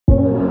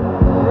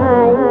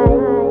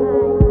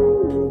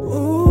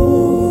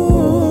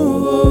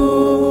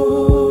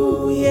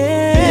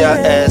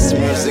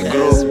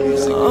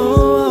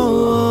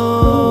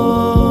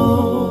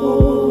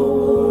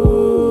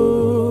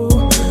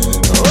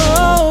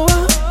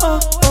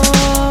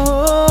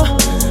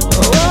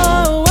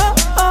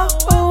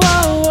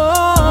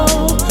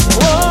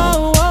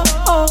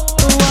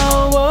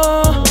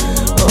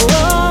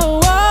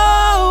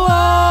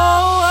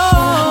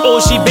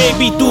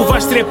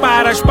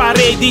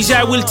paredes,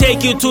 I will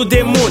take you to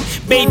the moon.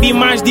 Baby,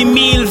 mais de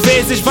 1000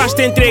 vezes vais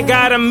te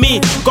entregar a mim,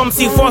 como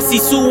se fosse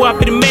sua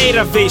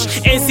primeira vez.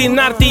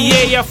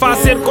 Ensinar-te-ei a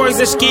fazer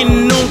coisas que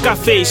nunca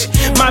fez.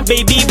 Mas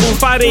baby, bom,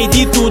 farei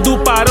de tudo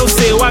para o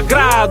seu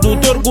agrado.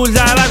 Te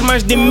orgulharás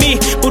mais de mim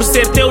por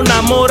ser teu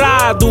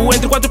namorado.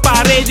 Entre quatro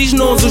paredes,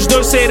 nós os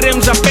dois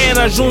seremos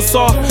apenas um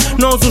só.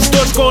 Nós os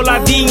dois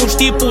coladinhos,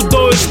 tipo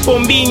dois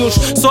pombinhos.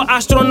 Sou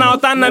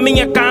astronauta na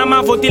minha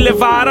cama, vou te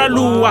levar à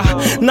lua.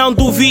 Não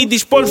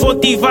duvides, pois vou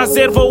te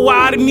fazer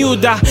voar,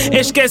 miúda.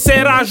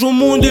 Esquecerás o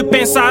mundo e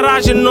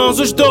pensarás em nós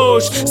os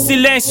dois.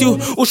 Silêncio,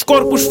 os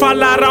corpos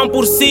falarão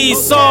por si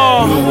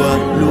só. Lua,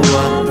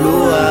 lua,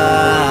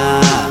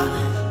 lua.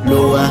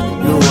 Lua,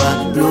 lua,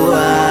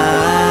 lua.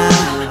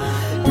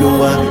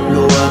 Lua,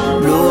 lua,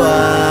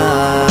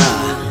 lua.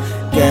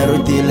 Quero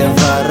te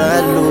levar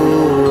à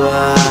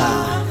lua.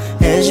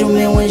 És o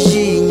meu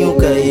anjinho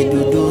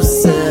caído do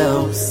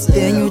céu.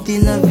 Tenho-te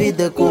na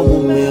vida como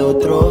meu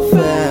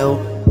troféu.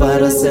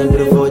 Para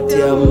sempre vou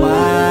te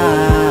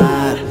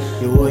amar.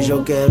 E hoje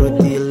eu quero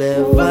te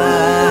levar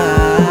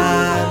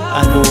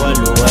à lua,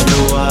 lua,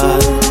 lua.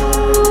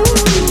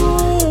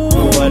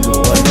 Lua,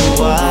 lua,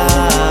 lua.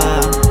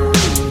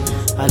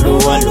 A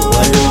lua,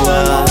 lua,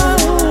 lua.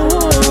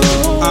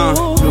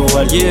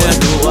 Lua, lua,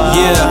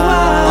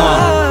 lua.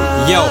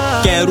 Yo,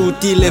 quero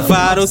te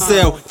levar ao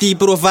céu, te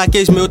provar que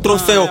és meu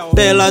troféu.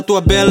 Pela tua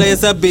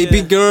beleza,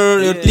 baby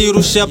girl, eu tiro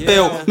o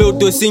chapéu. Meu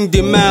docinho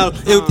de mel,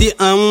 eu te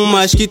amo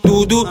mais que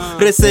tudo.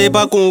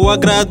 Receba com o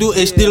agrado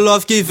este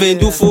love que vem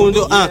do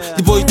fundo.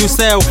 Depois do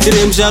céu,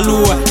 iremos à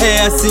lua.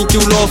 É assim que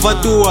o love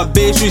atua.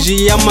 Beijos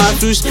e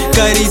amassos,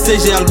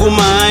 carícias e algo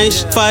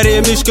mais.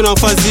 Faremos que não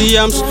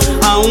fazíamos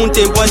há um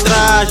tempo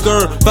atrás,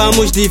 girl.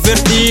 Vamos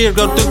divertir,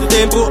 girl, todo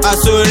tempo a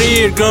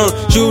sorrir, girl.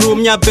 Juro,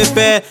 minha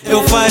bebê,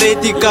 eu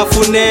farei-te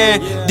cafuné.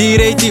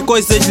 Direi-te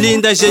coisas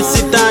lindas,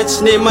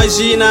 excitantes, nem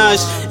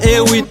imaginas.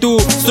 Eu e tu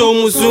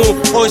somos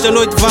um, hoje à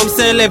noite vamos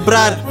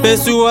celebrar.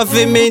 Penso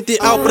suavemente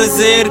ao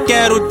prazer,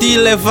 quero te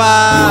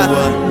levar.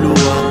 Lua,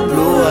 lua,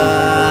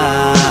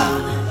 lua.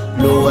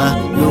 Lua,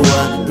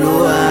 lua,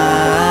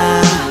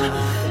 lua.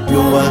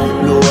 Lua,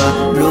 lua,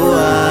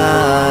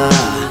 lua.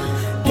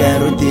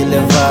 Quero te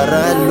levar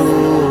à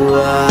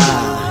lua.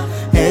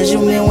 És o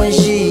meu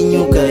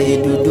anjinho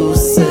caído do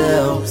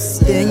céu.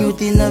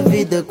 Tenho-te na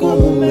vida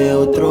como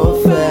meu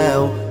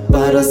troféu.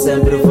 Para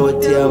sempre vou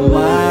te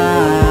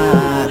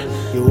amar.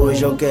 E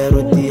hoje eu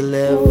quero te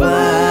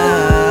levar